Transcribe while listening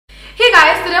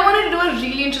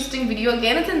really interesting video.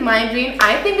 Again, it's in my brain.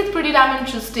 I think it's pretty damn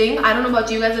interesting. I don't know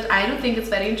about you guys, but I do think it's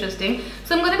very interesting.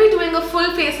 So I'm going to be doing a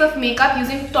full face of makeup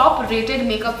using top rated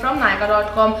makeup from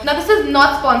Nykaa.com. Now this is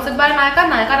not sponsored by Nykaa.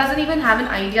 Nykaa doesn't even have an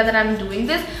idea that I'm doing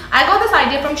this. I got this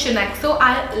idea from XOXO.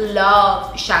 I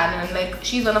love Shannon. Like,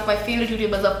 she's one of my favorite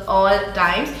YouTubers of all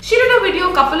times. She did a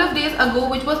video a couple of days ago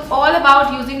which was all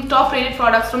about using top rated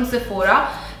products from Sephora.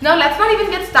 Now let's not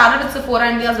even get started with Sephora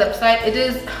India's website. It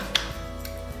is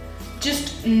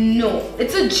just no,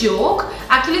 it's a joke.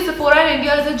 Actually, Sephora in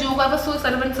India is a joke. I was so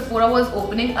excited when Sephora was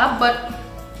opening up, but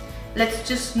let's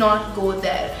just not go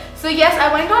there. So yes,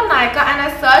 I went on Nykaa and I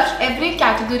searched every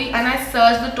category and I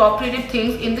searched the top rated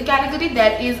things in the category.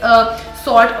 There is a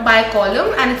sort by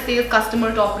column and it says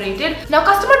customer top rated. Now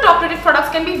customer top rated products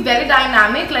can be very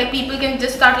dynamic, like people can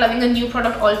just start loving a new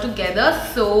product altogether.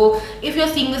 So if you're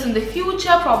seeing this in the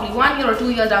future, probably 1 year or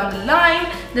 2 years down the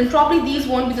line, then probably these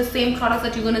won't be the same products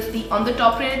that you're going to see on the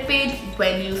top rated page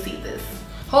when you see this.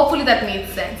 Hopefully that made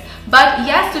sense. But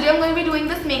yes, today I'm going to be doing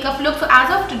this makeup look. So as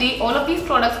of today, all of these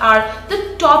products are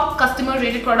the top customer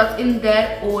rated products in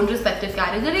their own respective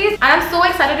categories. And I'm so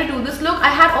excited to do this look. I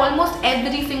had almost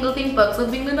every single thing, perks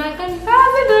of being a Nykaa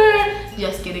ambassador.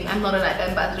 Just kidding, I'm not a Nykaa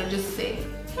ambassador, just saying.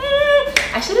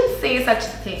 I shouldn't say such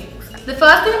things. The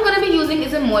first thing I'm going to be using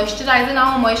is a moisturizer.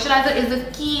 Now, a moisturizer is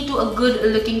the key to a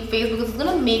good looking face because it's going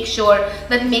to make sure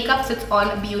that makeup sits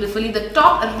on beautifully. The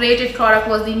top rated product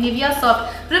was the Nivea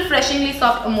Soft Refreshingly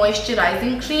Soft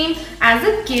Moisturizing Cream. As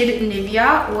a kid,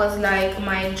 Nivea was like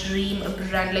my dream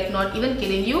brand, like not even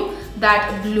kidding you.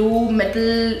 That blue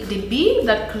metal dibby,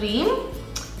 that cream,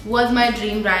 was my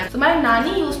dream brand. So my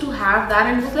nanny used to have that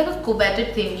and it was like a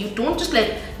coveted thing. You don't just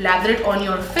like lather it on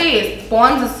your face.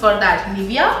 Pond's is for that.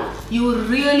 Nivea, you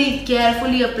really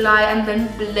carefully apply and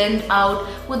then blend out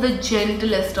with the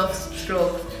gentlest of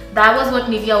strokes. That was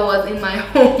what Nivea was in my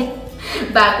home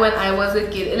back when I was a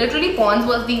kid. Literally, Pond's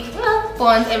was the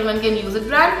Pond's everyone can use it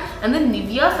brand, and then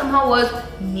Nivea somehow was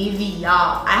Nivea.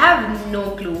 I have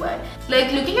no clue why.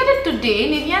 Like, looking at it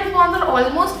today, Nivea and Pond's are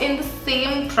almost in the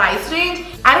same price range.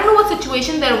 I don't know what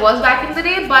situation there was back in the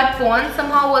day, but Pond's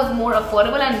somehow was more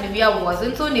affordable and Nivea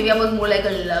wasn't. So Nivea was more like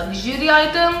a luxury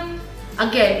item.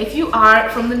 Again, if you are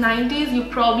from the 90s, you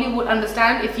probably would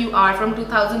understand. If you are from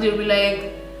 2000, you'll be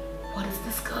like, what is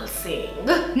this girl saying?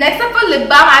 Next up for lip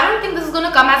balm, I don't think this is going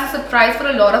to come as a surprise for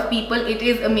a lot of people. It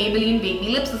is a Maybelline Baby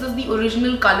Lips. This is the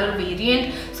original color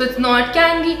variant. So it's not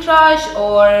Candy Crush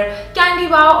or Candy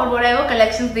Wow or whatever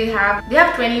collections they have. They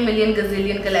have 20 million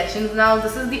gazillion collections now.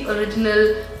 This is the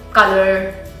original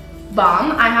color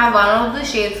balm. I have one of the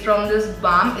shades from this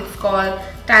balm. It's called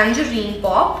Tangerine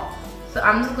Pop. So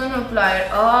I'm just going to apply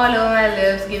it all over my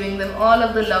lips, giving them all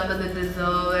of the love that they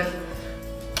deserve,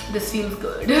 and this feels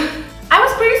good. I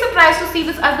was pretty surprised to see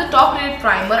this as the top rated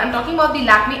primer. I'm talking about the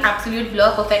Lakme Absolute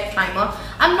Blur Perfect Primer.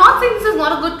 I'm not saying this is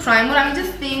not a good primer, I'm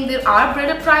just saying there are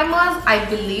better primers, I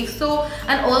believe so.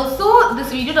 And also,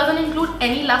 this video doesn't include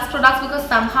any Lux products because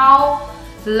somehow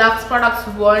Lux products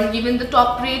weren't given the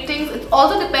top ratings. It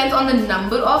also depends on the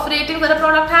number of ratings that a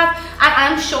product has, and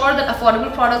I'm sure that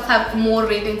affordable products have more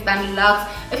ratings than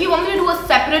Lux. If you want me to do a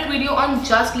separate video on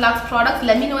just Lux products,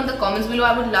 let me know in the comments below.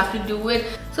 I would love to do it.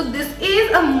 So this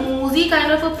is a moussey kind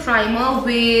of a primer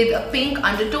with a pink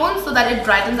undertone so that it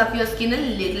brightens up your skin a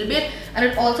little bit, and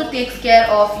it also takes care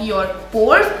of your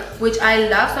pores, which I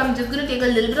love. So I'm just going to take a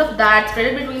little bit of that,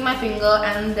 spread it between my finger,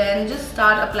 and then just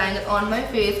start applying it on my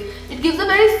face. It gives a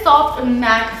very soft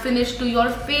matte finish to your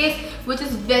face, which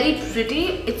is very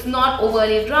pretty. It's not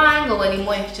overly drying, overly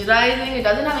moisturizing. It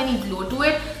doesn't have any glow to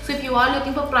it. So if you are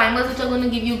looking for primers which are going to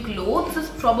give you glow, this is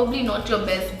probably not your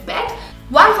best bet.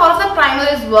 Once all of the primer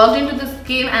is worked into the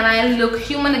skin and I look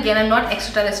human again, I'm not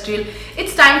extraterrestrial,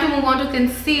 it's time to move on to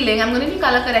concealing. I'm going to be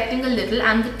color correcting a little,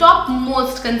 and the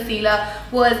topmost concealer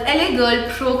was LA Girl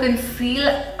Pro Conceal.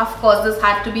 Of course, this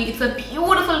had to be. It's a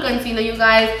beautiful concealer, you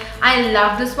guys. I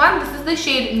love this one. This is the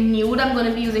shade Nude. I'm going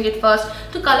to be using it first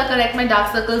to color correct my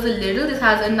dark circles a little. This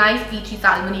has a nice peachy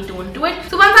salmon-y tone to it.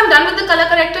 So once I'm done with the color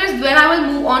correctors, then I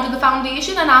will move on to the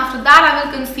foundation, and after that I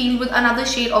will conceal with another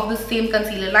shade of the same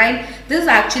concealer line. This is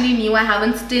actually new. I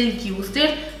haven't still used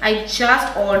it. I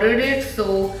just ordered it,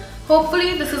 so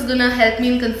hopefully this is gonna help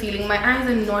me in concealing my eyes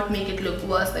and not make it look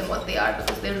worse than what they are,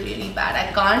 because they're really bad.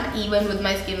 I can't even with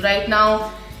my skin right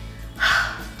now.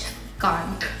 Just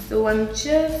can't. So I'm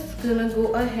just gonna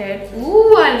go ahead.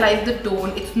 Ooh, I like the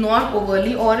tone. It's not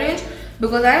overly orange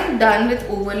because I'm done with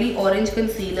overly orange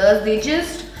concealers.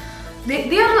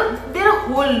 They're a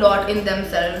whole lot in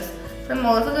themselves. So I'm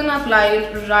also gonna apply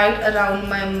it right around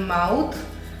my mouth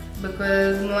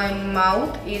because my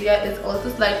mouth area is also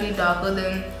slightly darker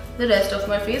than the rest of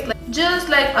my face. just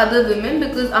like other women,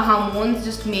 because our hormones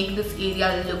just make this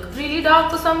area look really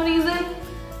dark for some reason.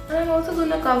 And I'm also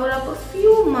gonna cover up a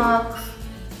few marks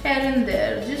here and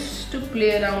there just to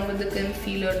play around with the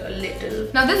concealer a little.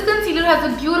 Now this concealer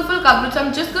has a beautiful coverage, so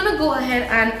I'm just gonna go ahead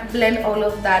and blend all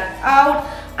of that out.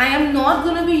 I am not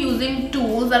gonna be using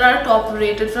tools that are top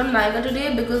rated from Nykaa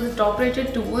today, because the top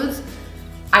rated tools,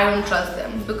 I don't trust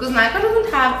them, because Nykaa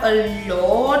doesn't have a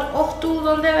lot of tools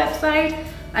on their website.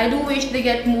 I do wish they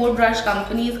get more brush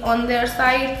companies on their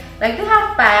site. Like they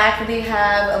have PAC, they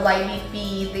have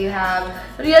YBP, they have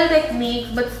Real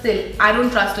Techniques, but still I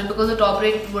don't trust it, because the top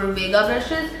rated were Vega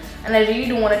brushes and I really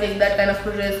don't want to take that kind of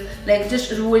a risk, like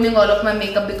just ruining all of my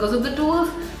makeup because of the tools.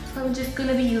 So I'm just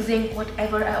gonna be using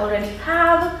whatever I already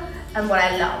have and what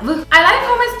I love. I like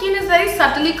how my skin is very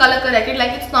subtly color corrected,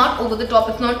 like it's not over the top,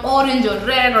 it's not orange or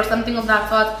red or something of that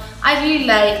sort. I really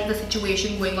like the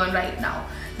situation going on right now.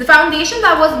 The foundation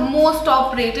that was most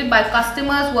top rated by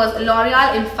customers was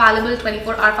L'Oreal Infallible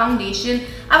 24-Hour Foundation.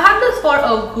 I've had this for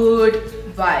a good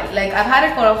while, like I've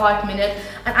had it for a hot minute,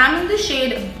 and I'm in the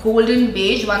shade Golden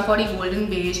Beige, 140 Golden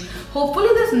Beige. Hopefully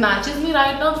this matches me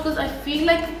right now, because I feel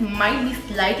like it might be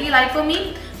slightly light for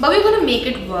me, but we're gonna make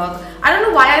it work. I don't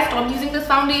know why I stopped using this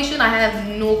foundation, I have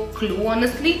no clue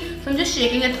honestly. So I'm just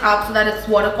shaking it up so that its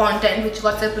water content, which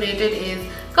got separated, is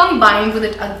combined with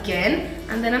it again.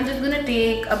 And then I'm just gonna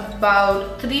take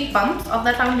about 3 pumps of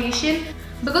that foundation,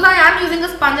 because I am using a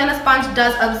sponge and a sponge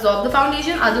does absorb the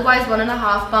foundation. Otherwise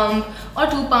 1.5 pump or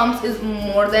 2 pumps is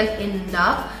more than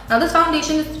enough. Now this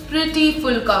foundation is pretty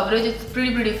full coverage, it's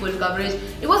pretty full coverage.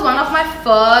 It was one of my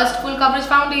first full coverage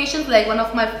foundations, like one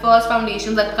of my first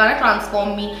foundations that kind of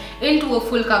transformed me into a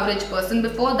full coverage person.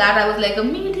 Before that I was like a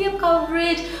medium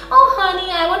coverage, oh honey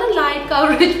I want a light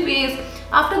coverage face.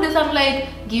 After this I'm like,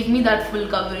 give me that full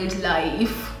coverage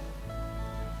life.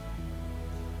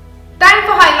 Time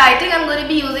for highlighting. I'm going to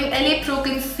be using LA Pro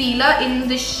Concealer in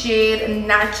the shade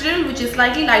Natural, which is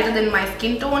slightly lighter than my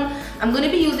skin tone. I'm going to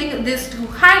be using this to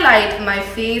highlight my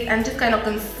face and just kind of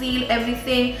conceal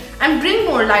everything and bring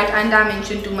more light and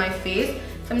dimension to my face.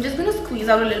 So I'm just going to squeeze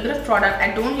out a little bit of product.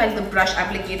 I don't like the brush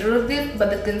applicator of this,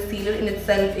 but the concealer in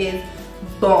itself is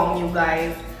bomb, you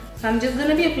guys. So I'm just going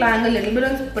to be applying a little bit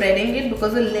and spreading it,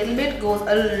 because a little bit goes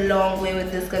a long way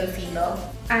with this concealer.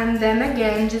 And then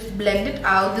again just blend it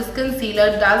out. This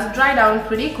concealer does dry down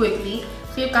pretty quickly,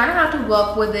 so you kind of have to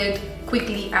work with it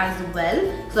quickly as well,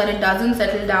 so that it doesn't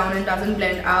settle down and doesn't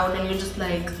blend out and you're just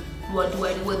like, what do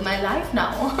I do with my life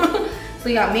now? So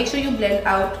yeah, make sure you blend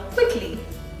out quickly.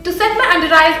 To set my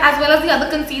under eyes as well as the other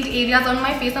concealed areas on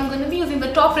my face, I'm going to be using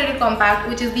the top rated compact,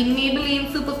 which is the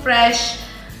Maybelline Super Fresh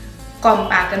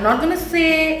Compact. I'm not going to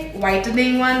say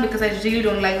whitening one because I really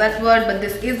don't like that word, but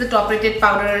this is the top rated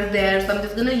powder there, so I'm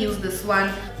just going to use this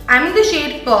one. I'm in the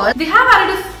shade Pearl. They have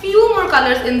added a few more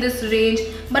colors in this range,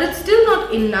 but it's still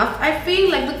not enough. I feel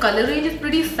like the color range is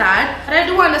pretty sad, but I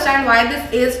do understand why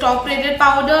this is top rated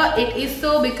powder. It is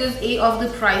so because A, of the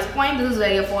price point, this is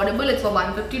very affordable, it's for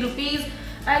 150 rupees,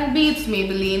 and B, it's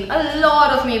Maybelline. A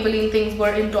lot of Maybelline things were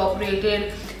in top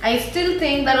rated. I still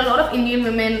think that a lot of Indian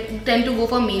women tend to go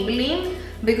for Maybelline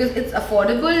because it's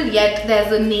affordable, yet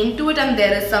there's a name to it and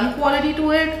there is some quality to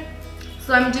it.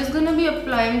 So I'm just going to be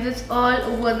applying this all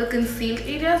over the concealed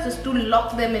areas just to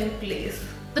lock them in place.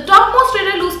 The topmost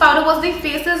rated loose powder was the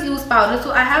Faces Loose Powder.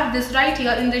 So I have this right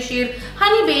here in the shade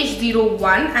Honey Beige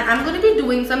 01, and I'm going to be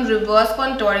doing some reverse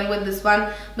contouring with this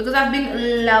one because I've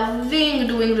been loving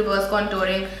doing reverse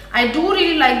contouring. I do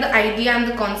really like the idea and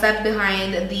the concept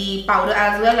behind the powder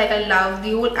as well. Like I love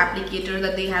the whole applicator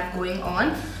that they have going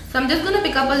on. So I'm just going to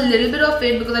pick up a little bit of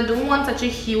it because I don't want such a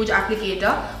huge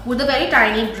applicator with a very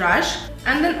tiny brush.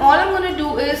 And then all I'm going to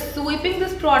do is sweeping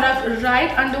this product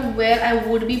right under where I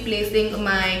would be placing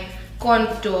my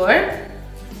contour.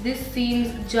 This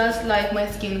seems just like my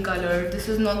skin color. This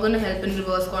is not going to help in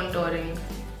reverse contouring.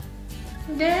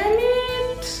 Damn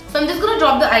it! So I'm just going to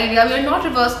drop the idea. We are not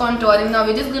reverse contouring now.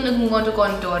 We're just going to move on to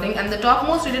contouring. And the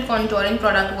topmost rated contouring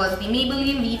product was the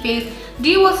Maybelline V-Face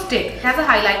Duo Stick. It has a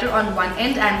highlighter on one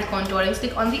end and the contouring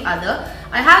stick on the other.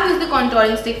 I have used the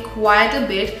contouring stick quite a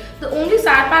bit. The only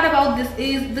sad part about this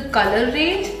is the color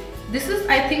range. This is,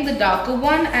 I think, the darker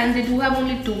one, and they do have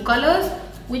only 2 colors,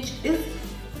 which is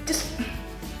just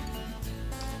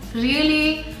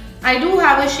really... I do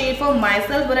have a shade for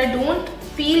myself, but I don't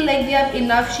feel like they have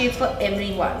enough shades for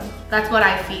everyone. That's what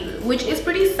I feel, which is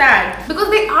pretty sad because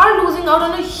they are losing out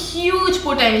on a huge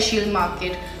potential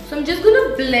market. So I'm just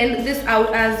gonna blend this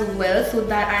out as well so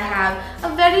that I have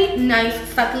a very nice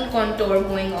subtle contour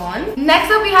going on.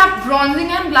 Next up we have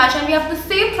bronzing and blush, and we have the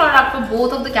same product for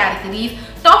both of the categories.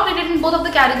 Top rated in both of the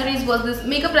categories was this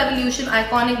Makeup Revolution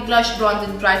Iconic Blush Bronze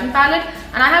and Brighten palette,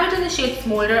 and I have it in the shade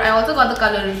Smolder. I also got the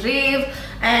color Rave,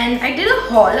 and I did a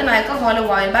haul, a Nykaa haul a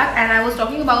while back, and I was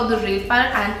talking about the Rave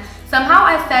palette, and somehow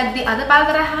I said the other palette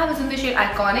that I have is in the shade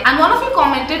Iconic, and one of you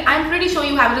commented, I'm pretty sure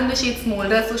you have it in the shade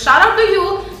Smolder, so shout out to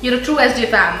you, you're a true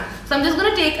SJ fan. So I'm just going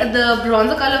to take the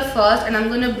bronzer color first, and I'm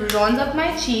going to bronze up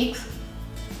my cheeks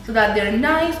so that they're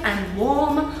nice and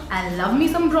warm. I love me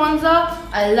some bronzer.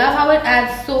 I love how it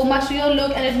adds so much to your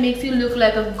look and it makes you look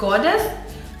like a goddess.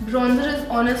 Bronzer is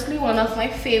honestly one of my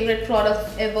favorite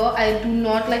products ever. I do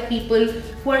not like people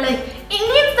who are like,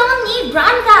 Indians don't need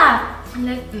bronzer. I'm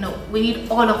like, no, we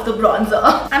need all of the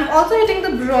bronzer. I'm also hitting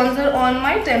the bronzer on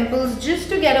my temples just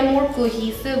to get a more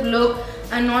cohesive look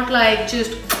and not like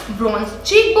just bronze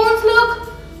cheekbones look.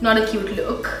 Not a cute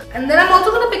look. And then I'm also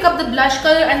going to pick up the blush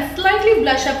color and slightly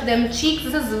blush up them cheeks.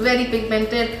 This is very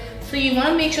pigmented, so you want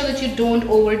to make sure that you don't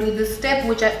overdo this step,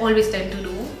 which I always tend to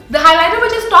do. The highlighter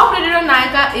which is top rated on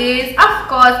Nykaa is of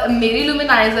course Mary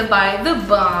Luminizer by The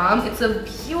Balm. It's a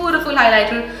beautiful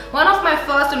highlighter, one of my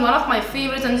first and one of my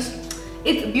favorites, and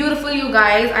it's beautiful, you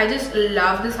guys. I just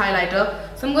love this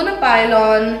highlighter. So I'm going to pile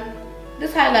on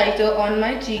this highlighter on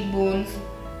my cheekbones.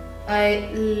 I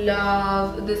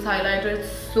love this highlighter,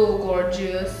 it's so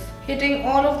gorgeous. Hitting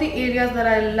all of the areas that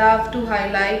I love to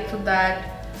highlight so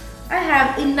that I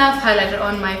have enough highlighter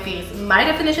on my face. My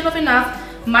definition of enough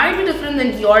might be different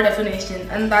than your definition,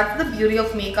 and that's the beauty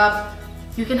of makeup.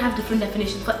 You can have different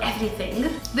definitions for everything.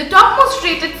 The topmost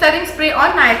rated setting spray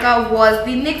on Nykaa was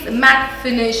the NYX Matte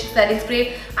Finish Setting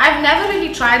Spray. I've never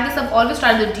really tried this. I've always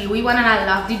tried the dewy one and I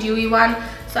love the dewy one.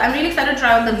 So I'm really excited to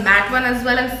try out the matte one as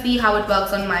well and see how it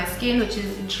works on my skin, which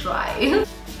is dry.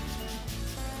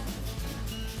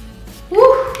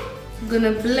 Woo! I'm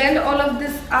gonna blend all of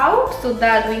this out so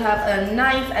that we have a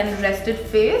nice and rested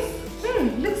face.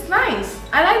 Looks nice.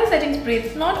 I like the setting spray.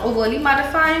 It's not overly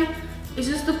mattifying. It's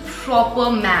just the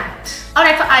proper matte.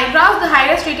 Alright, for eyebrows, the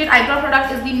highest rated eyebrow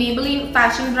product is the Maybelline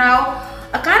Fashion Brow.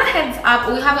 A kind of heads up,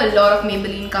 we have a lot of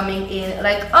Maybelline coming in.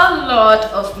 Like a lot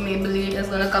of Maybelline is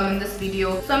gonna come in this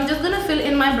video. So I'm just gonna fill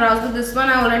in my brows with this one.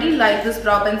 I already like this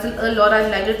brow pencil a lot. I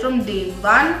liked it from day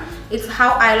one. It's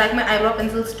how I like my eyebrow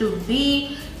pencils to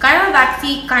be. Kind of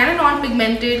waxy, kind of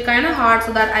non-pigmented, kind of hard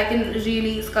so that I can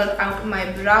really sculpt out my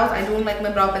brows. I don't like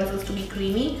my brow pencils to be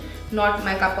creamy. Not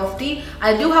my cup of tea.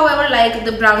 I do, however, like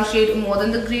the brown shade more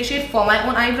than the grey shade for my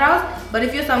own eyebrows. But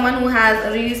if you're someone who has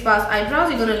really sparse eyebrows,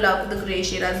 you're gonna love the grey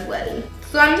shade as well.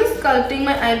 So I'm just sculpting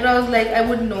my eyebrows like I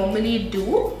would normally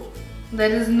do. There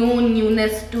is no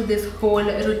newness to this whole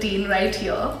routine right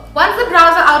here. Once the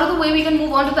brows are out of the way, we can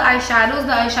move on to the eyeshadows.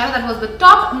 The eyeshadow that was the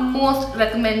top most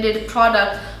recommended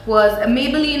product was a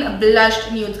Maybelline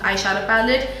Blushed Nudes eyeshadow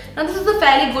palette. Now this is a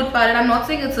fairly good palette. I'm not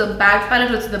saying it's a bad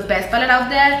palette or it's the best palette out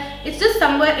there. It's just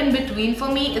somewhere in between for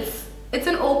me. It's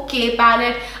an okay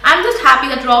palette. I'm just happy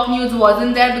that Rock Nudes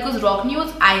wasn't there because Rock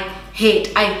Nudes I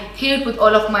hate with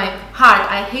all of my heart.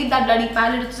 I hate that bloody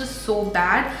palette. It's just so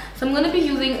bad. So I'm going to be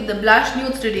using the Blush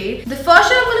Nudes today. The first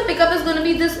shade I'm going to pick up is going to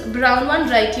be this brown one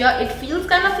right here. It feels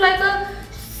kind of like a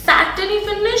satiny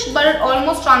finish, but it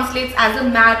almost translates as a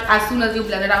matte as soon as you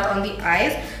blend it out on the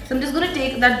eyes. So I'm just going to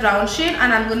take that brown shade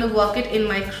and I'm going to work it in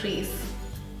my crease.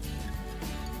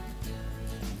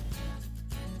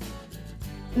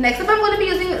 Next up, I'm going to be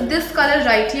using this color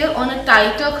right here on a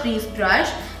tighter crease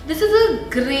brush. This is a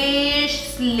greyish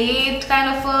slate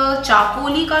kind of a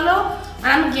charcoaly color, and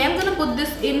I'm again going to put this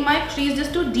in my crease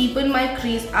just to deepen my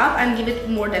crease up and give it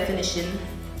more definition.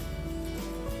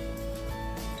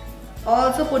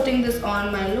 Also putting this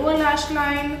on my lower lash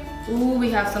line. Ooh, we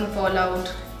have some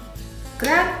fallout.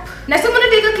 Crap. Next, I'm going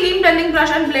to take a clean blending brush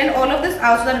and blend all of this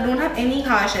out so that I don't have any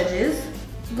harsh edges.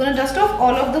 I'm going to dust off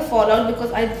all of the fallout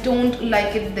because I don't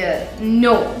like it there.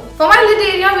 No. For my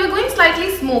lid area, we're going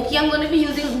slightly smoky. I'm going to be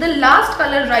using the last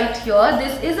color right here.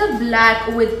 This is a black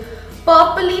with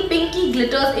purpley pinky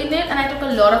glitters in it, and I took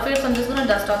a lot of it, so I'm just going to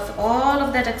dust off all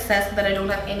of that excess so that I don't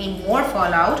have any more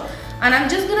fallout. And I'm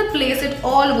just going to place it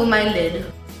all over my lid.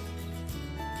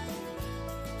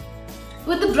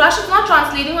 With the brush, it's not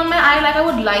translating on my eye like I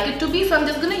would like it to be, so I'm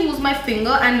just going to use my finger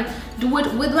and do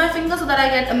it with my finger so that I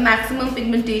get a maximum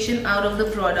pigmentation out of the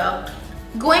product.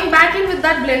 Going back in with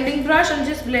that blending brush and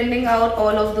just blending out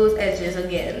all of those edges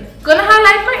again. Gonna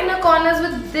highlight my inner corners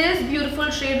with this beautiful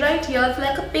shade right here. It's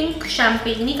like a pink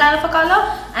champagne-y kind of a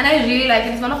color and I really like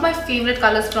it. It's one of my favorite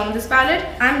colors from this palette.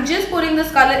 I'm just putting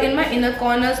this color in my inner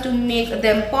corners to make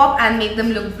them pop and make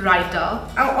them look brighter.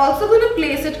 I'm also gonna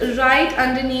place it right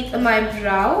underneath my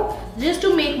brow just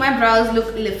to make my brows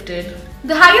look lifted.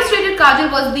 The highest rated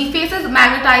kajal was the Faces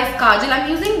Magnetized Kajal.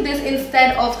 I'm using this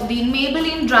instead of the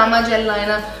Maybelline Drama Gel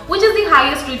Liner, which is the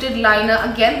highest rated liner.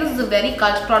 Again, this is a very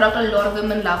cult product. A lot of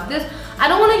women love this. I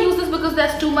don't want to use this because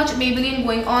there's too much Maybelline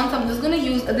going on, so I'm just going to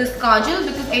use this kajal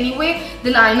because anyway, the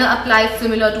liner applies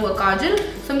similar to a kajal.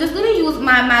 So I'm just going to use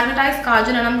my magnetized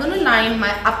kajal and I'm going to line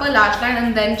my upper lash line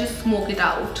and then just smoke it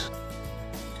out.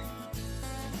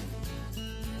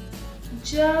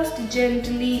 Just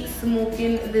gently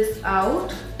smoking this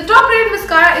out. The top rated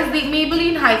mascara is the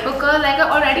Maybelline Hyper Curl. Like I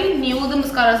already knew the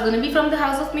mascara is going to be from the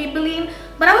house of Maybelline,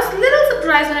 but I was a little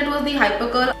surprised when it was the Hyper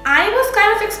Curl. I was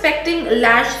kind of expecting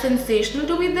Lash Sensational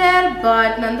to be there,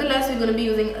 but nonetheless we're going to be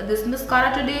using this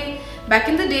mascara today. Back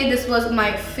in the day, this was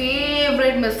my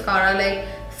favorite mascara, like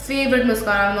favorite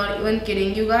mascara. I'm not even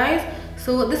kidding you guys.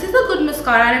 So this is a good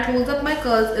mascara and it holds up my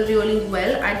curls really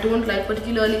well. I don't like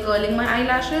particularly curling my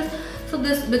eyelashes. So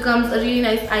this becomes a really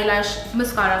nice eyelash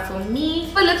mascara for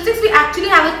me. For lipsticks, we actually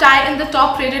have a tie in the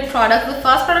top rated product. The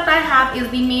first product I have is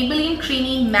the Maybelline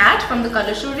Creamy Matte from the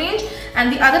Color Show range.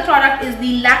 And the other product is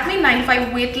the Lakme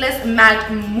 95 Weightless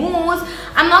Matte Mousse.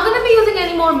 I'm not going to be using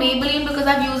any more Maybelline because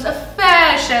I've used a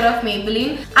fair share of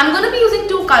Maybelline. I'm going to be using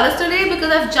two colors today because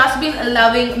I've just been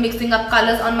loving mixing up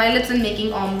colors on my lips and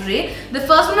making ombre. The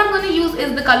first one I'm going to use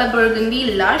is the color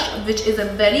Burgundy Lush, which is a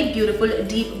very beautiful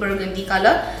deep burgundy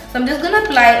color. So I'm just going to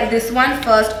apply this one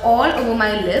first all over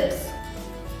my lips.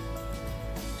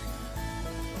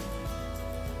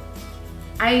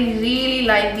 I really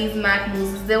like these matte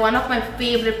mousses. They're one of my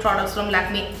favorite products from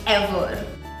Lakme ever.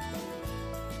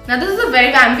 Now this is a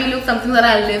very vampy look, something that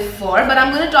I live for, but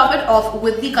I'm going to top it off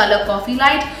with the color Coffee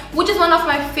Light, which is one of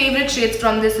my favorite shades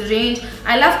from this range.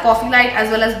 I love Coffee Light as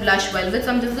well as Blush Velvet,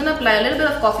 so I'm just going to apply a little bit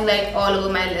of Coffee Light all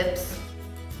over my lips.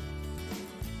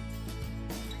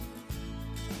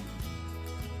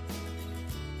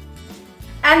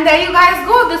 And there you guys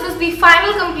go. This is the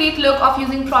final complete look of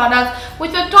using products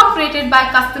which were top rated by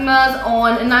customers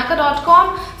on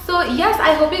Nykaa.com. So yes,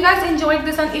 I hope you guys enjoyed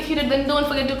this, and if you did, then don't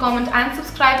forget to comment and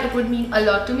subscribe. It would mean a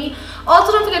lot to me.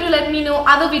 Also, don't forget to let me know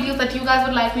other videos that you guys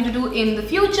would like me to do in the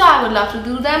future. I would love to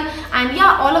do them. And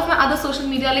yeah, all of my other social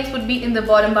media links would be in the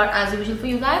bottom bar as usual for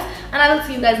you guys. And I will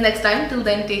see you guys next time. Till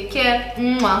then, take care.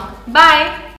 Mwah. Bye.